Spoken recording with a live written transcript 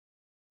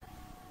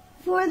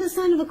For the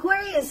sign of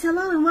Aquarius,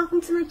 hello and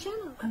welcome to my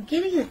channel. I'm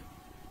getting an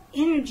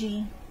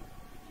energy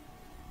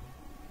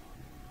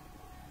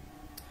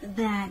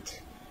that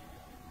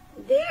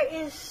there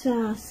is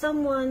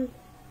someone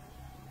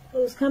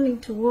who's coming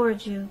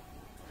towards you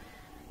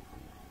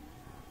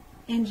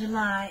in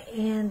July,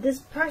 and this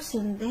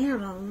person, they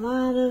have a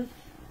lot of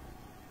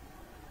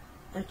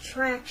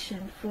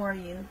attraction for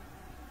you,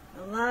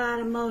 a lot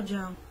of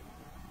mojo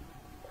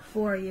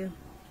for you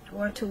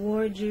or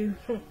toward you.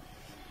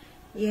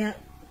 Yeah.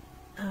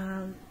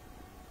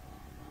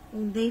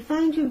 They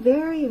find you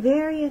very,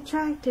 very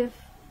attractive.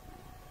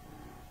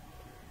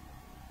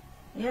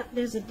 Yep,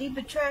 there's a deep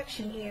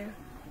attraction here.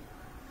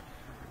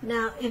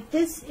 Now, if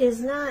this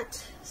is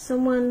not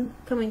someone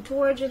coming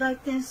towards you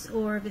like this,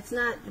 or if it's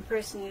not the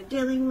person you're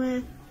dealing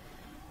with,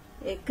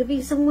 it could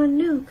be someone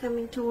new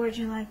coming towards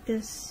you like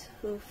this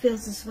who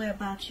feels this way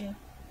about you.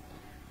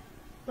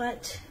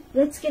 But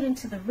let's get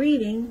into the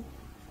reading,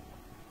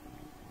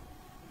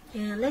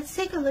 and let's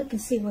take a look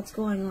and see what's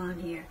going on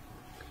here.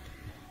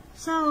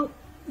 So,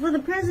 for the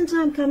present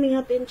time coming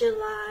up in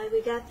July,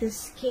 we got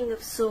this King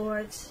of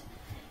Swords,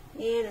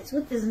 and it's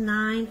with this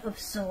Nine of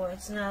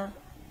Swords. Now,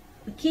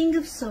 the King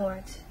of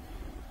Swords,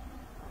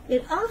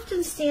 it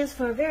often stands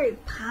for a very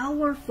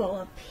powerful,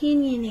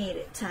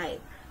 opinionated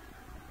type.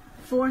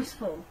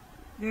 Forceful,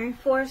 very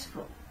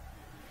forceful.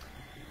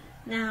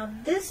 Now,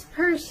 this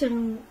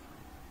person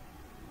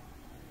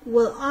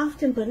will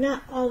often, but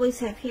not always,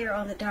 have hair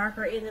on the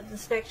darker end of the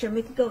spectrum.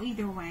 It could go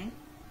either way.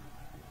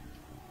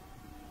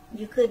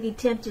 You could be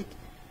tempted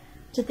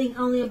to think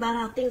only about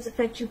how things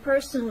affect you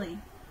personally,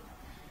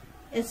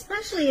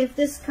 especially if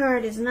this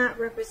card is not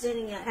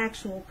representing an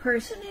actual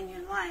person in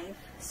your life.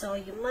 So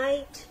you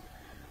might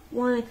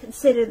want to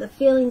consider the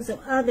feelings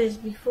of others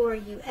before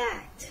you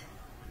act.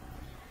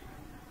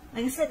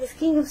 Like I said, this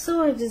King of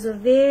Swords is a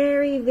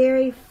very,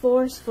 very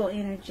forceful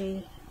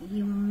energy.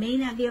 You may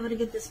not be able to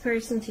get this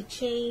person to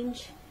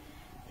change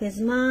his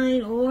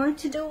mind or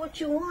to do what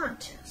you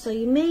want. So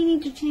you may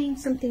need to change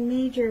something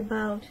major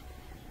about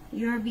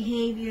your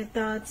behavior,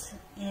 thoughts,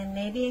 and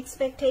maybe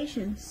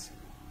expectations.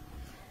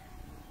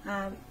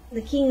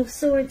 The King of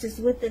Swords is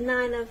with the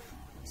Nine of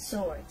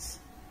Swords.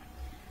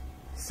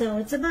 So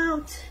it's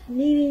about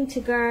needing to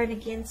guard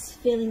against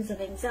feelings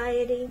of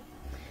anxiety.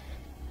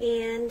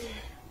 And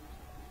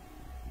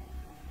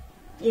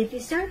if you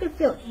start to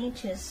feel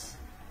anxious,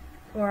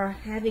 or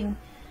having,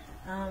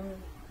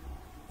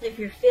 if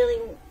you're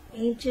feeling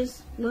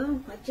anxious,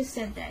 well, I just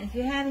said that. If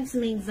you're having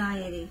some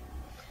anxiety,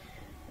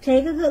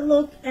 take a good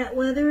look at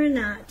whether or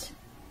not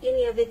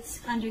any of it's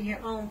under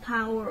your own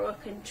power or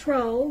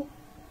control,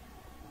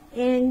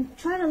 and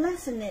try to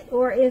lessen it.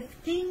 Or if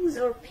things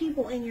or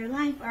people in your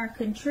life are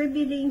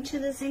contributing to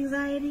this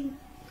anxiety,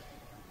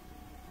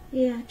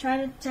 yeah,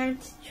 try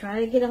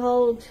to get a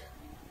hold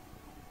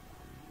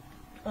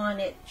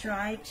on it.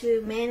 Try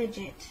to manage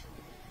it.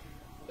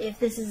 If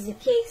this is the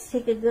case,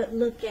 take a good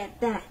look at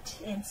that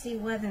and see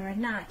whether or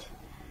not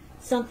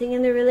something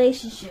in the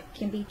relationship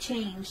can be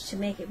changed to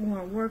make it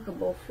more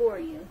workable for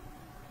you.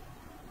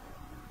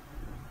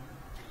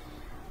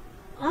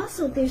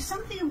 Also, there's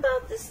something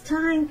about this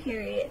time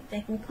period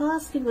that can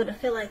cause people to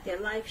feel like their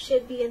life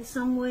should be in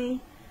some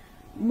way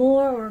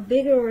more or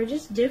bigger or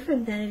just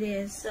different than it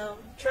is. So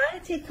try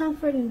to take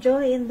comfort and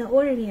joy in the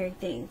ordinary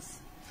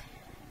things.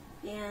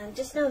 And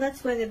just know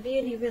that's where the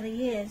beauty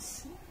really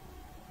is.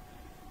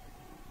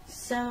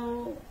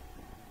 So,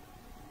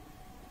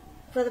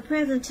 for the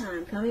present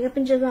time, coming up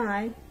in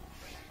July,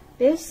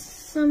 there's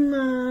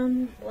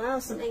some,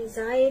 some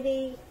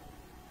anxiety,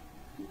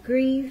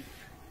 grief,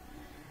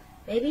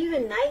 maybe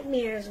even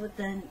nightmares with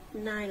the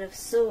Nine of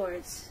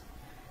Swords.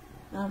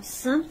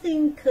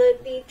 Something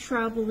could be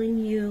troubling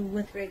you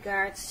with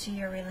regards to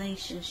your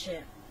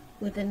relationship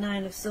with the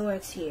Nine of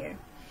Swords here.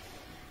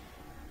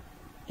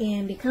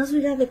 And because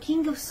we got the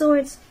King of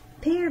Swords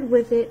paired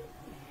with it,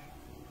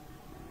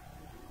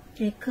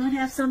 it could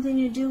have something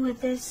to do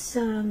with this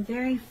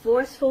very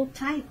forceful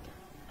type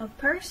of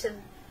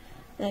person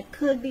that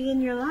could be in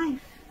your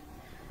life.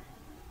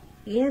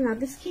 Yeah, now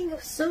this King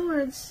of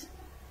Swords,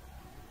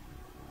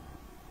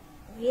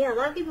 yeah, a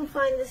lot of people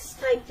find this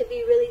type to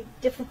be really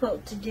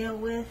difficult to deal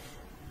with.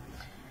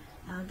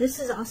 This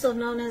is also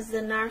known as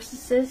the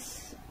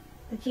narcissist,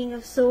 the King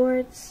of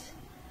Swords.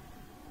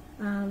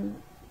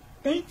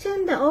 They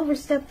tend to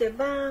overstep their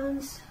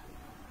bounds.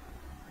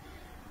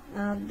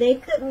 They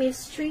could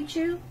mistreat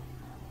you.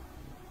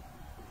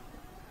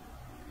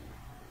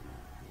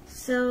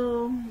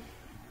 So,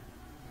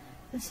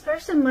 this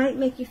person might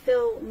make you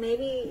feel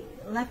maybe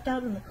left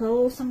out in the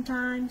cold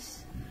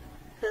sometimes,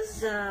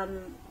 because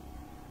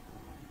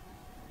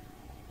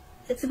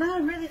it's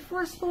about a really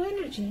forceful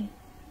energy,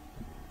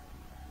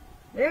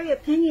 very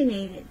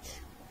opinionated.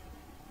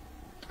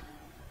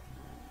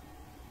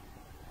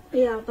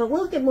 Yeah, but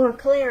we'll get more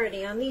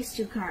clarity on these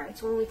two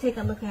cards when we take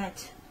a look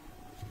at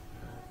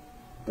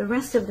the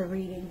rest of the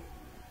reading.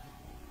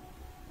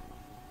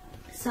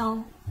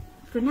 So,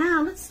 for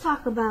now, let's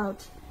talk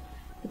about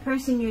the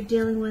person you're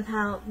dealing with,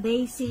 how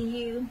they see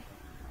you.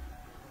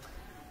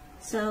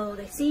 So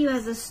they see you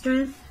as a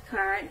Strength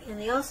card, and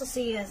they also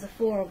see you as the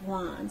Four of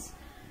Wands.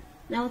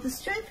 Now with the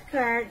Strength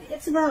card,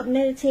 it's about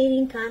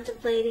meditating,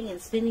 contemplating,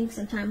 and spending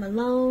some time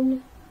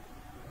alone.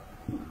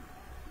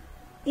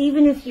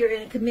 Even if you're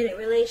in a committed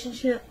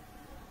relationship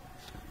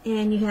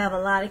and you have a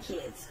lot of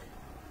kids.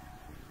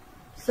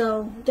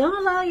 So don't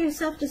allow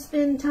yourself to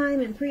spend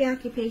time in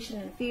preoccupation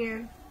and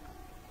fear.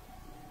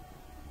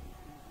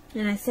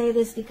 And I say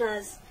this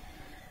because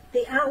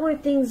the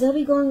outward things, they'll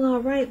be going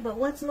all right, but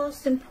what's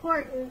most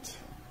important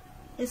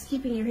is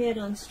keeping your head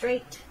on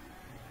straight.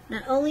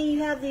 Not only you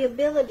have the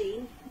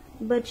ability,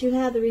 but you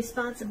have the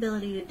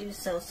responsibility to do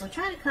so. So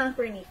try to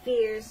conquer any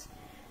fears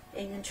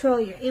and control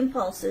your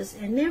impulses,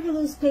 and never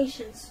lose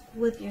patience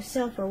with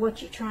yourself or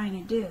what you're trying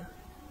to do.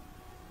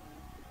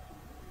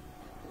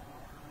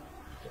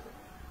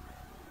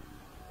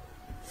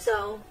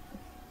 So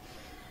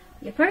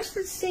your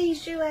person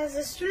sees you as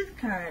a Strength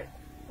card.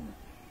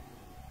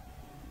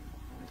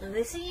 And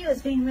they see you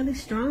as being really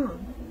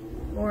strong,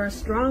 or a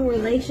strong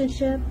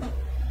relationship.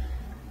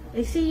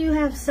 They see you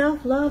have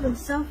self-love and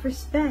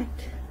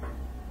self-respect.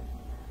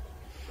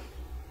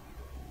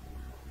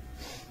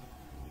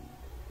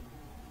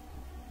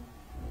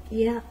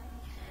 Yeah.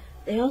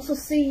 They also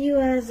see you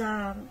as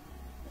a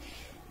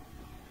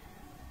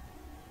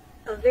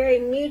very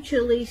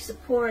mutually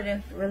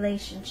supportive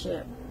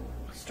relationship.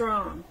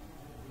 Strong.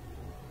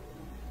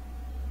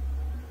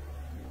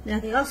 Now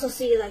they also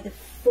see you like the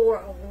Four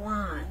of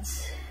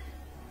Wands.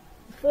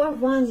 The Four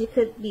of Wands, you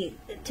could be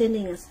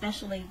attending a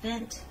special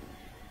event.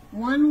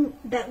 One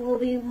that will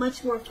be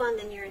much more fun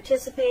than you're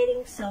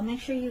anticipating, so make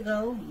sure you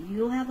go.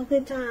 You'll have a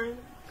good time.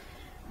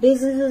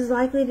 Business is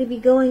likely to be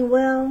going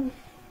well,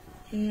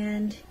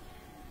 and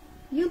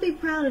you'll be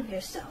proud of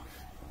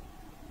yourself.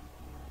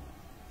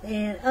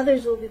 And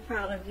others will be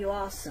proud of you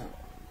also.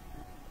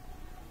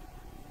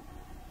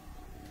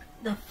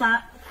 The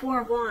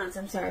Four of Wands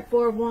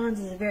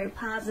is a very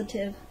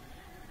positive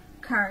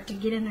card to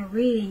get in a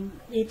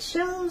reading. It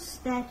shows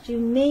that you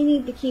may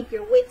need to keep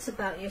your wits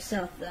about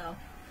yourself, though.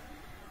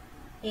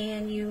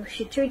 And you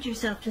should treat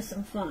yourself to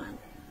some fun.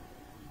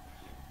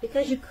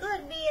 Because you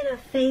could be in a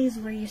phase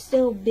where you're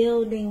still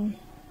building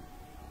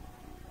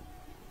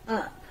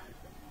up.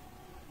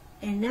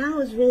 And now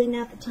is really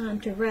not the time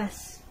to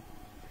rest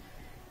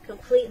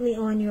completely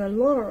on your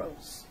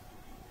laurels.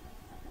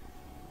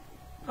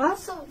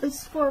 Also,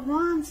 this Four of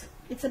Wands,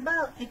 it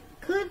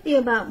could be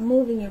about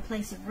moving your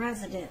place of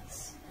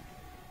residence.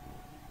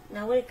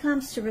 Now, when it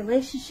comes to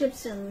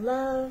relationships and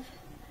love,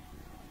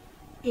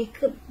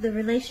 the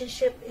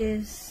relationship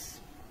has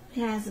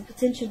the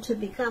potential to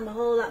become a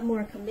whole lot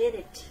more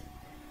committed.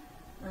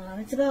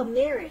 It's about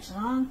marriage,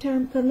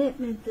 long-term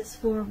commitment, this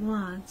Four of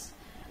Wands.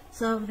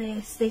 So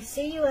they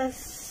see you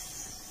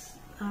as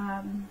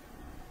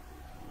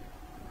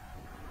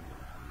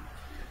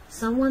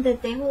someone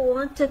that they will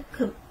want to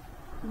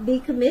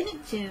be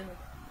committed to,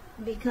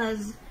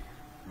 because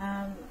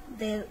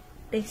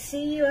they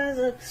see you as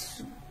a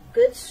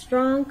good,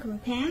 strong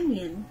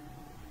companion,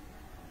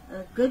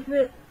 a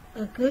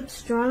good,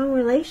 strong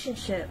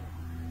relationship.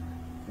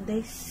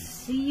 They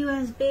see you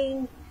as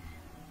being,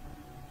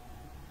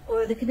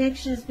 or the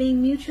connection as being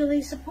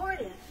mutually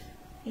supportive.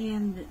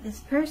 And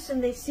this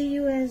person, they see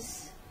you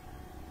as,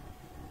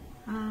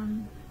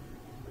 like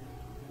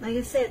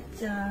I said,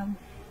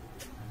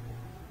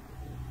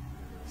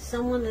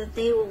 someone that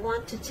they will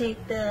want to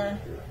take the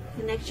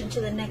connection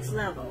to the next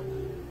level.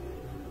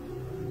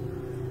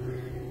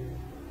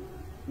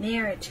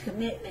 Marriage,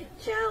 commitment,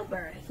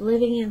 childbirth,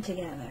 living in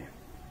together.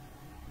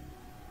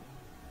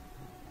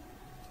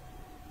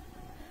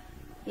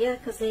 Yeah,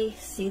 because they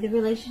see the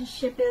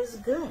relationship as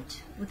good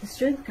with the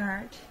Strength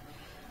card.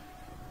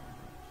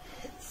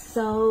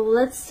 So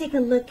let's take a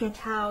look at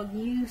how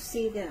you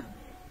see them.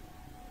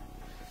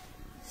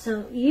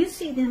 So you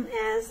see them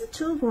as the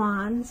Two of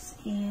Wands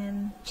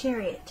and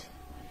Chariot.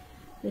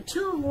 The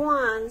Two of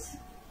Wands,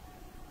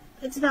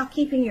 it's about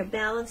keeping your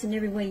balance in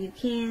every way you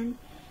can,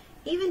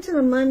 even to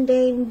the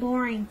mundane,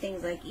 boring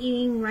things like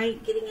eating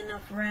right, getting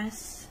enough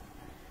rest.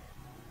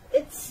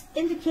 It's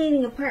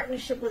indicating a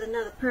partnership with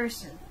another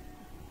person.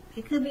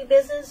 It could be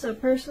business or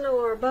personal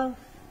or both.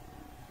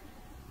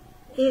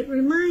 It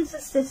reminds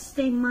us to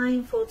stay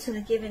mindful to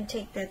the give and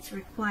take that's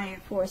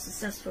required for a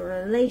successful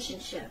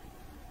relationship.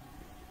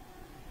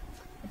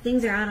 If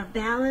things are out of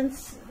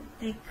balance,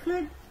 they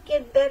could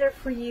get better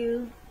for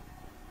you,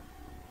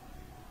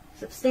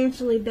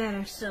 substantially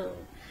better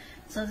soon.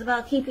 So it's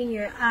about keeping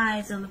your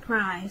eyes on the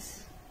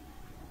prize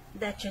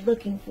that you're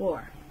looking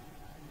for.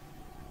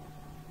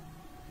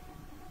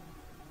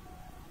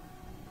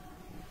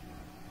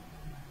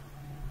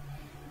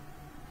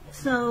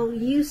 So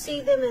you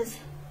see them as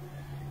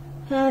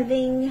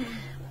having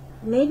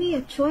maybe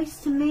a choice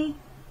to make,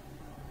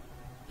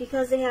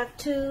 because they have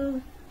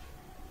two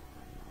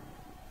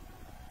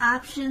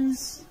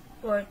options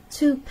or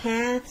two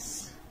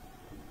paths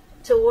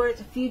toward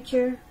the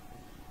future.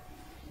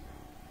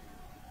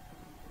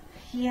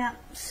 Yeah,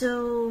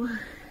 so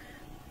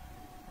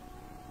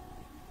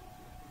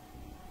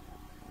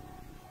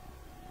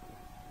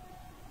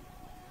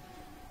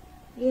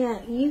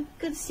Yeah, you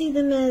could see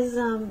them as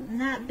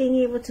not being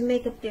able to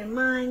make up their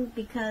mind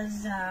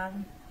because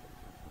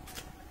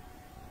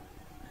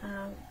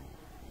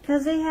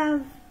they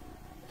have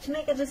to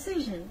make a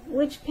decision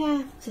which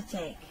path to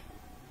take.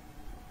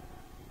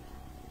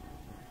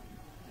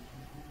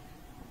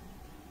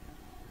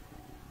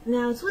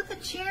 Now it's with the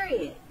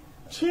Chariot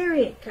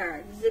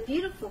card. It's a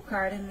beautiful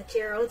card in the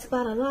tarot. It's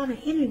about a lot of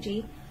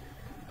energy,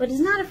 but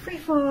it's not a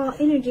free-for-all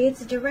energy.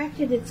 It's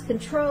directed, it's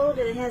controlled,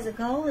 and it has a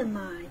goal in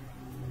mind.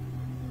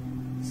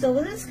 So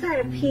when this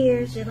card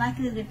appears, you're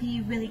likely to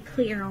be really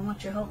clear on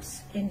what your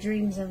hopes and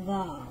dreams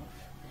involve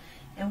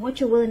and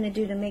what you're willing to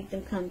do to make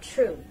them come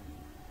true.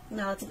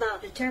 Now it's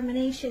about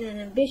determination and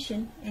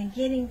ambition and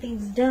getting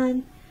things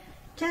done,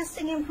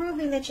 testing and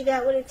proving that you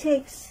got what it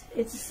takes.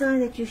 It's a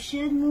sign that you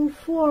should move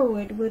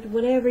forward with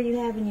whatever you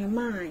have in your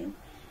mind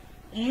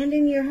and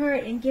in your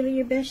heart and give it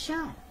your best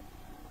shot.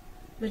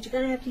 But you're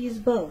going to have to use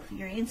both,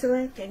 your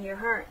intellect and your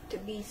heart, to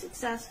be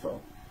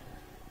successful.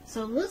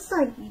 So it looks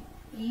like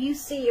you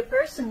see your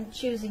person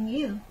choosing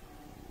you.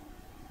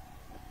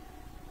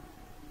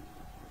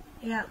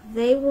 Yeah,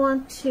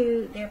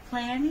 they're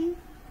planning,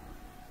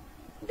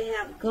 they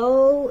have a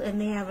goal,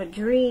 and they have a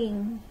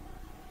dream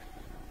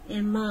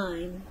in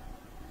mind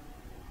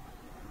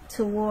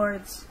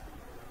towards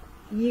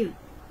you.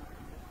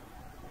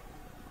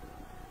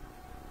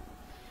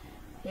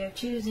 They're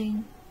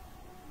choosing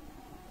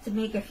to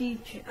make a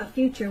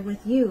future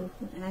with you.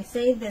 And I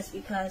say this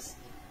because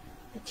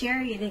the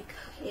Chariot,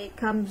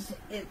 it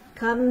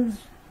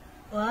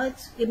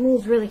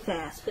moves really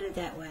fast, put it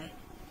that way.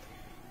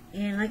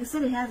 And like I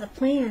said, it has a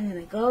plan and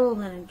a goal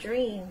and a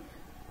dream.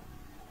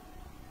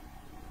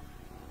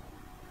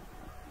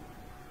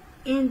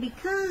 And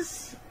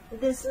because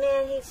this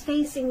man, he's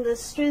facing the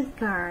Strength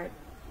card,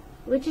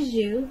 which is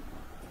you,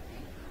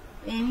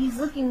 and he's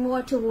looking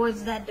more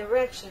towards that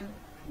direction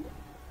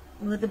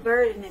with a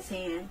bird in his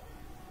hand.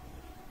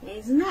 And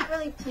he's not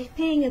really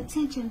paying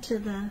attention to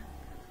the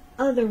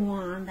other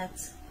wand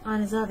that's on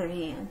his other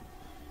hand.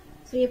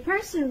 So your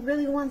person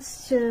really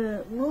wants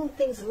to move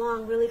things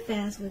along really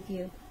fast with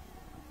you.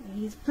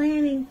 Your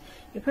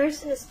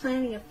person is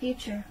planning a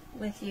future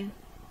with you.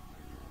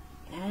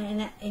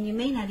 And you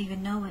may not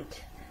even know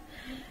it.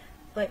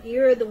 But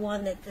you're the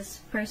one that this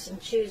person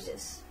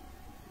chooses.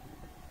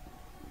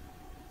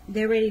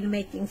 They're ready to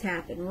make things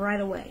happen right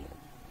away.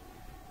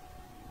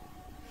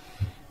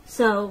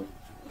 So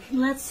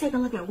let's take a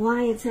look at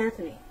why it's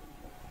happening.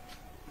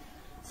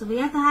 So we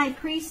have the High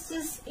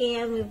Priestess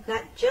and we've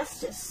got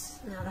Justice.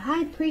 Now the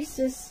High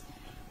Priestess,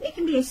 it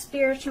can be a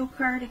spiritual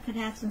card. It could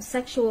have some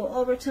sexual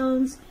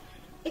overtones.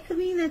 It could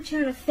mean that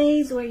you're in a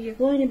phase where you're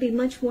going to be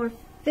much more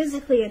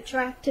physically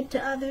attractive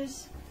to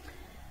others.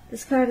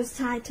 This card is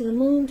tied to the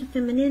moon, to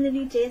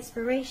femininity, to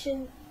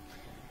inspiration.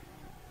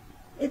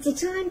 It's a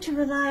time to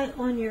rely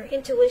on your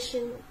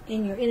intuition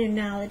and your inner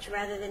knowledge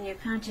rather than your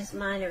conscious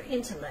mind or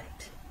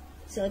intellect.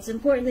 So it's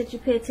important that you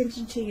pay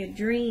attention to your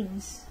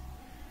dreams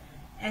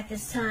at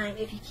this time.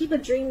 If you keep a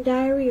dream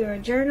diary or a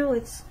journal,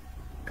 it's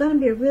going to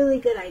be a really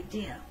good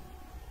idea.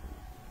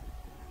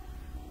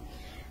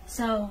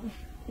 So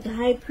the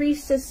High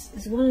Priestess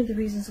is one of the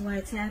reasons why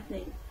it's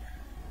happening.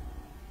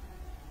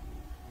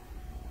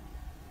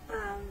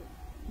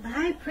 The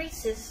High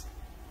Priestess,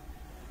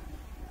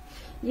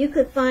 you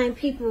could find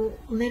people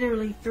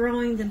literally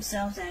throwing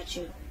themselves at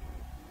you.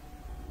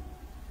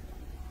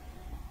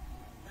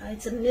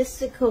 It's a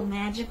mystical,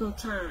 magical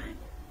time.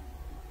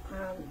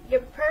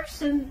 Your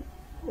person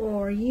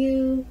or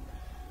you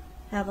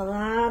have a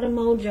lot of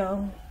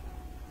mojo.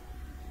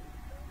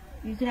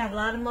 You could have a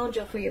lot of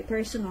mojo for your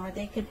person, or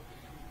they could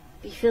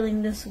be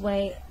feeling this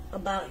way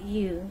about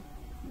you.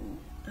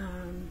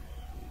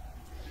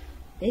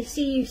 They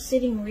see you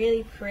sitting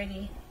really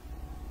pretty.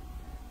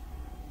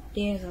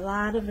 There's a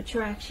lot of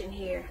attraction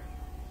here.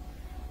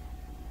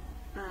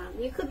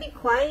 You could be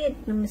quiet,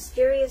 a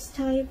mysterious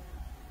type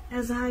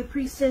as a High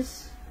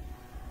Priestess.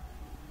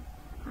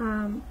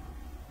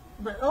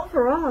 But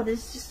overall,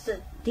 there's just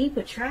a deep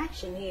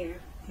attraction here.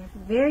 They're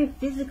very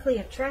physically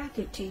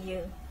attracted to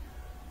you,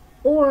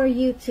 or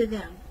you to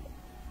them.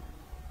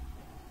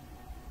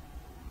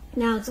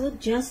 Now it's with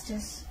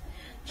Justice.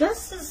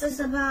 Justice is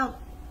about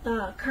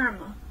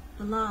karma,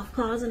 the law of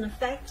cause and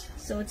effect.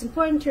 So it's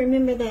important to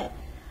remember that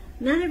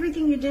not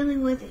everything you're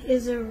dealing with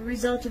is a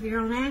result of your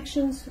own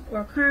actions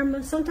or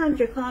karma. Sometimes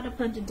you're called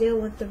upon to deal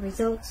with the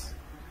results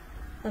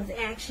of the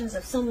actions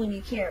of someone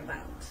you care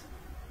about.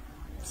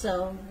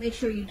 So make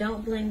sure you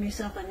don't blame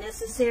yourself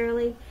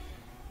unnecessarily.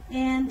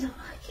 And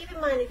keep in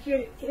mind, if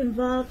you're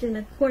involved in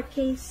a court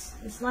case,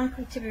 it's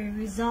likely to be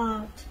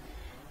resolved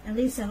at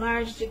least a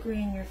large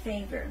degree in your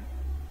favor.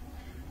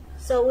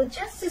 So with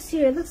Justice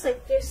here, it looks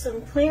like there's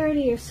some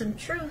clarity or some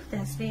truth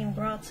that's being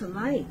brought to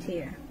light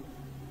here.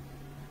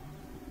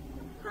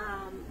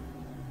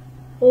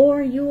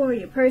 Or you or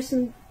your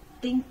person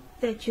think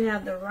that you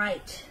have the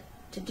right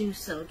to do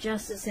so.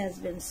 Justice has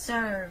been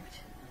served.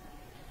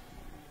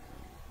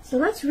 So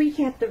let's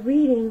recap the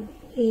reading,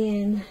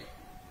 and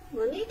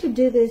we'll need to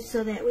do this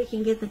so that we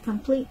can get the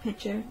complete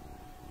picture.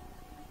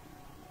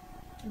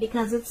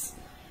 because it's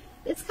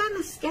kind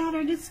of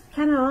scattered. It's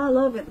kind of all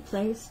over the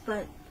place,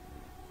 but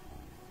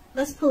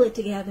let's pull it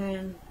together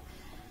and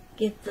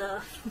get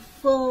the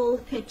full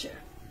picture.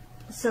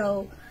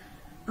 So,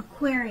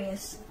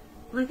 Aquarius,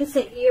 like I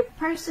said, your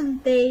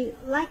person, they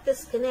like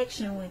this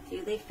connection with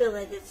you. They feel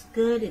that it's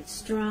good, it's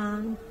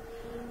strong.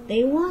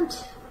 They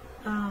want,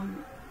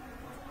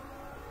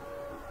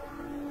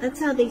 that's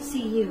how they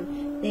see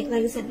you. They,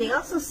 like I said, they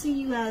also see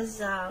you as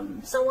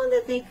someone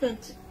that they could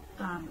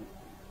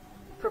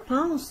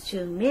propose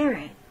to,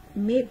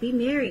 be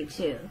married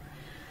to.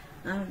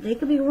 They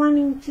could be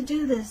wanting to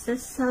do this.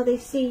 That's how they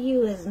see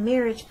you, as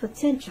marriage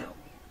potential.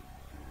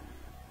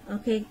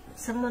 Okay,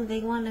 someone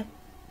they want to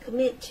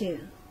commit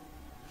to.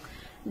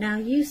 Now,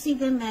 you see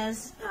them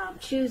as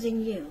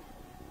choosing you.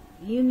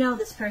 You know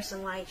this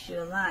person likes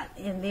you a lot,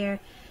 and they're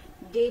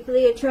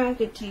deeply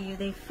attracted to you.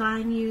 They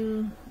find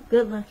you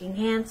good-looking,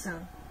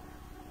 handsome.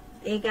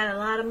 They got a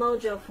lot of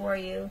mojo for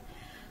you.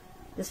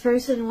 This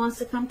person wants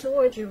to come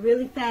towards you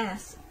really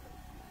fast.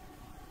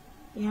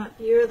 Yeah,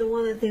 you're the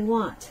one that they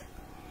want.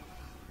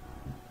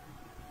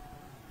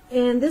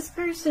 And this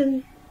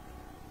person,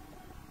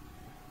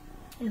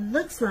 it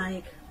looks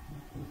like,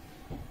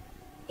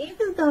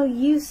 even though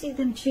you see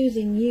them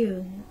choosing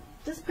you,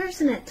 this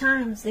person at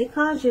times, they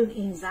cause you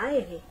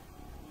anxiety.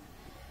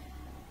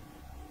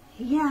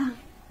 Yeah.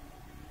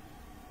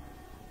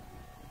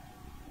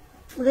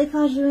 They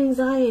cause you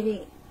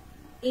anxiety.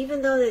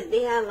 Even though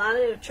they have a lot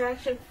of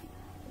attraction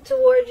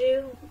toward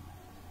you,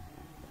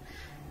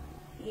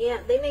 yeah,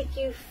 they make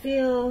you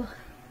feel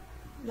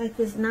like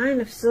this Nine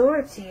of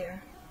Swords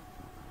here.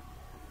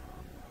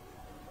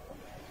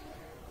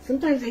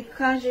 Sometimes they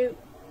cause you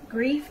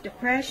grief,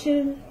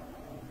 depression.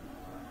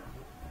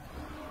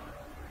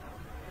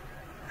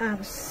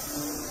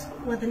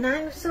 With the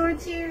Nine of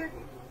Swords here,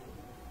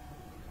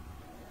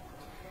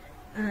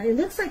 it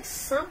looks like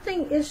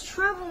something is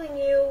troubling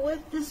you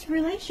with this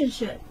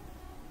relationship.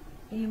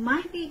 You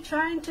might be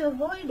trying to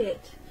avoid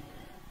it.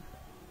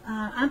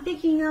 I'm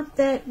picking up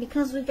that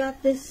because we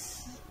got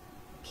this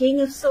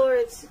King of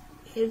Swords,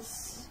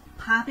 it's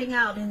popping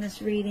out in this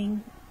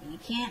reading. You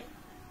can't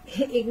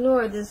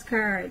ignore this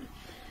card.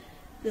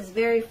 This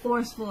very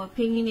forceful,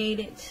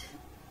 opinionated,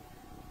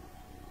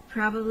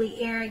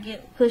 probably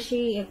arrogant,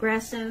 pushy,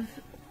 aggressive.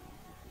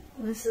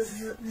 This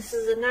is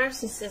a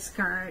narcissist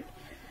card.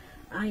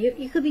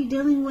 You could be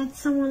dealing with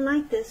someone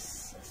like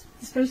this.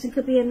 This person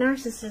could be a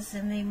narcissist,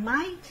 and they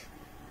might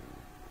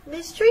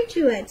mistreat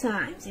you at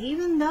times,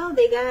 even though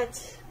they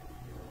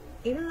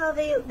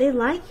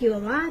like you a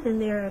lot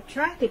and they're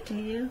attracted to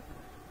you,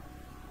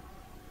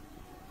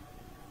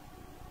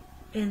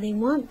 and it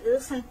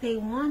looks like they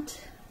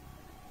want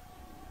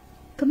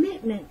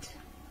commitment.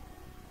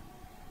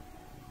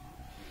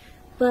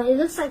 But it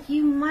looks like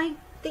you might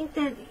think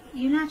that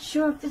you're not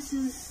sure if this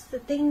is the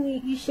thing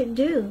you should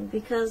do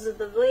because of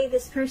the way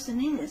this person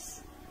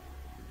is.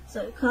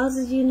 So it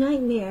causes you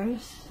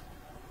nightmares.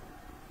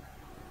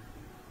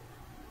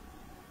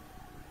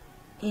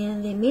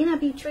 And they may not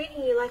be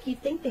treating you like you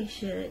think they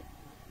should.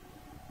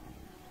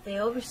 They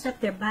overstep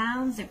their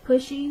bounds, they're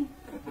pushy.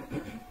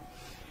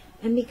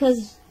 And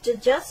because the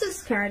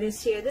Justice card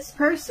is here, this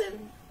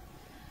person,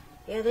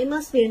 yeah, they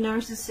must be a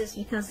narcissist,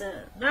 because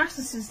a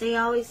narcissist, they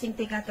always think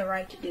they got the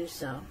right to do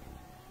so.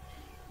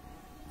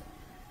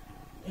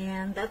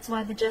 And that's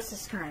why the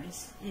Justice card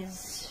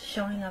is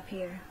showing up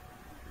here.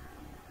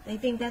 They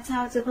think that's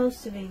how it's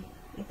supposed to be.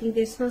 They think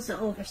they're supposed to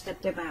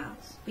overstep their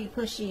bounds, be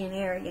pushy and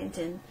arrogant,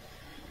 and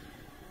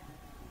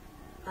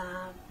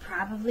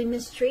probably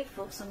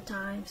mistreatful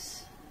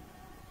sometimes.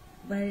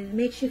 But it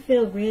makes you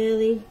feel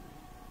really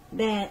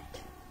bad.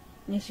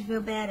 Makes you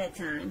feel bad at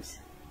times.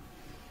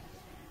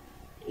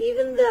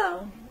 Even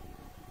though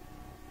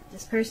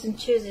this person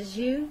chooses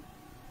you,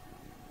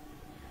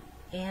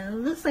 and it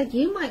looks like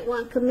you might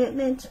want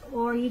commitment,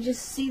 or you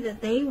just see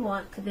that they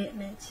want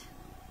commitment.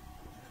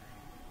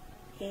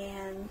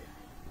 And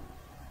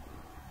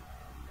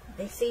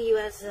they see you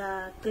as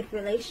a good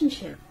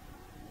relationship.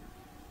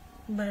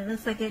 But it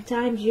looks like at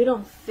times you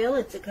don't feel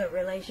it's a good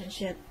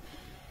relationship.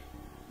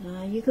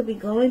 You could be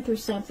going through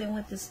something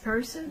with this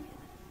person,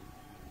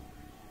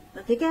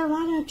 but they got a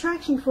lot of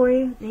attraction for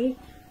you. They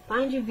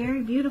find you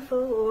very beautiful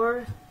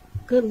or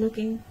good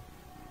looking.